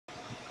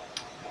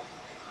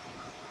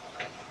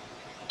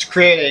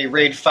create a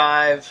RAID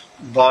 5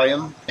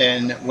 volume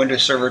in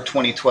Windows Server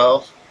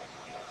 2012.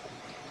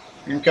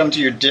 You can come to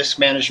your disk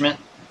management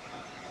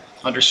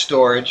under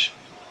storage.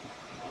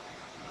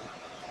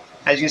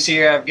 As you can see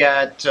here, I've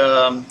got 2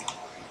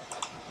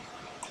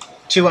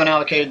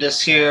 unallocated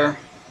disks here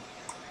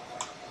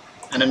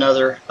and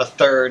a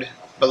third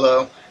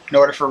below. In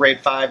order for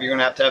RAID 5, you're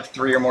going to have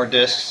 3 or more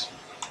disks.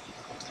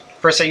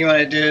 First thing you want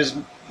to do is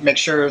make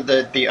sure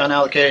that the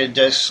unallocated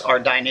disks are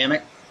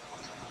dynamic.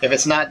 If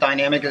it's not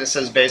dynamic, it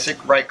says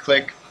basic, right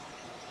click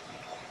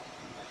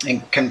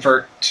and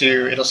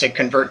it'll say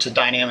convert to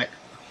dynamic.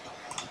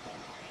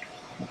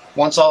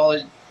 Once all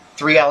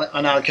 3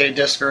 unallocated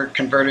disks are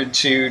converted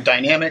to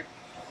dynamic,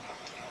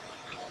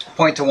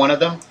 point to one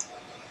of them,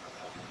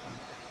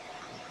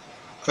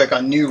 click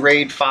on new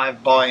RAID 5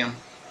 volume,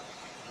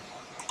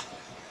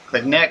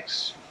 click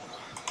next.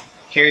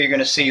 Here you're going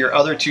to see your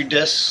other 2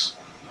 disks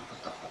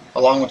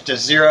along with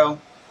disk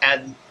 0.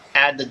 Add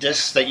the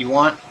disks that you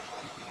want.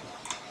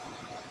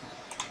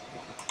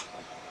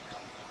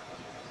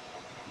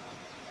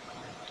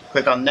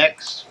 Click on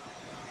next.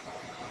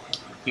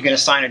 You can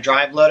assign a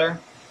drive letter,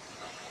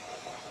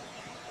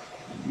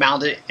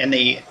 mount it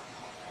in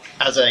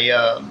as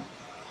a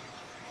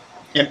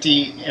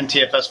empty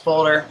MTFS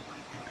folder,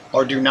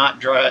 or do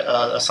not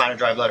assign a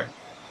drive letter.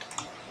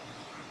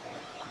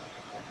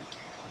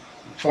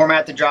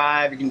 Format the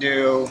drive.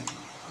 You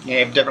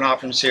have different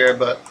options here,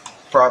 but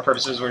for our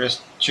purposes we're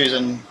just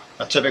choosing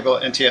a typical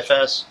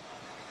MTFS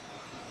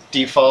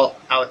default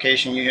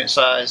allocation unit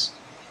size,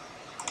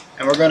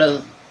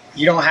 and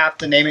you don't have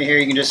to name it here,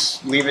 you can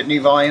just leave it new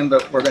volume,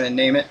 but we're going to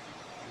name it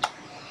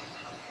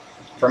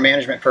for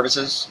management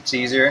purposes. It's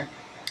easier.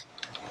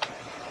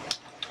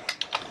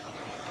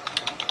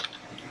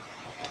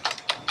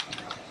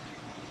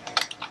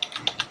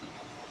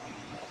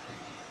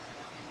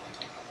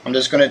 I'm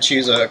just going to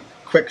choose a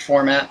quick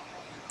format.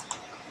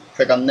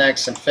 Click on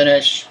next and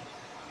finish.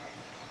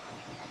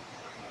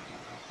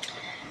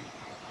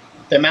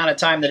 The amount of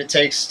time that it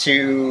takes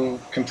to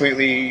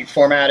completely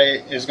format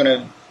it is going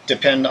to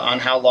depend on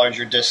how large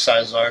your disk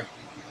sizes are.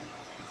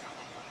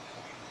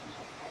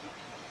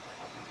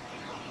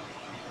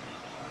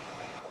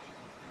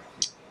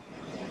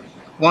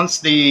 Once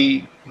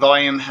the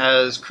volume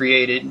has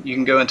created, you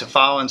can go into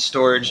File and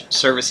Storage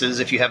Services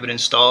if you have it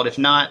installed. If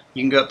not,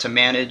 you can go up to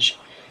Manage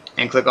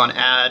and click on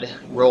Add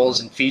Roles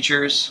and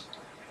Features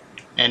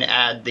and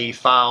add the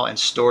File and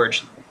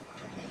Storage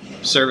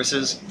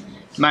Services.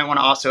 You might want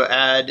to also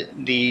add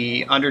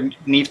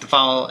underneath the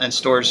File and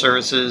Storage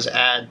Services,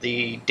 add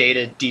the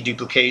data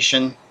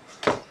deduplication.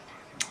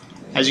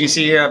 As you can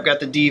see here, I've got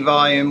the D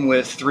volume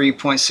with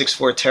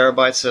 3.64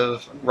 terabytes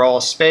of raw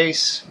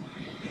space,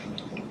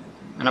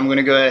 and I'm going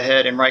to go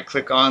ahead and right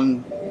click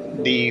on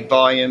the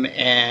volume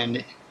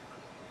and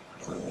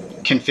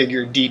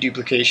configure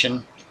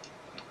deduplication.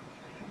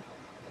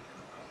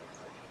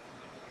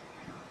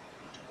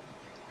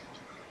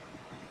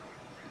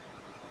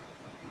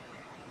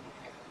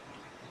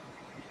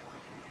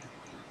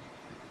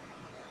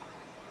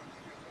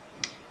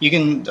 You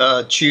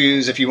can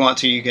choose, if you want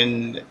to, you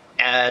can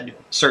add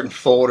certain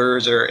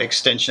folders or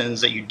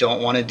extensions that you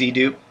don't want to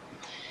dedupe.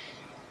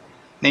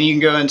 Then you can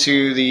go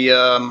into the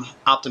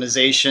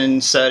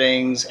optimization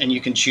settings and you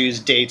can choose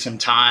dates and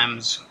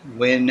times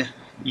when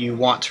you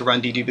want to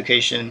run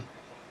deduplication. You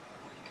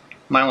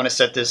might want to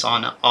set this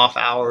on off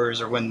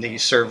hours or when the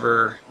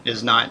server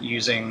is not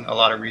using a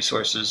lot of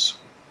resources.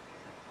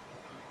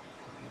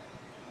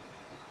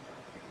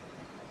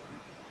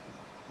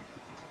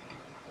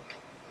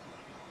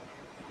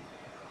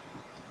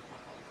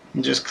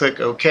 And just click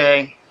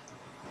OK,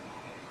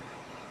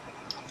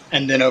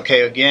 and then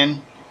OK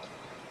again,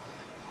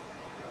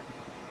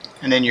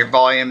 and then your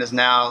volume is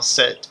now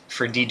set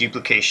for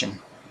deduplication.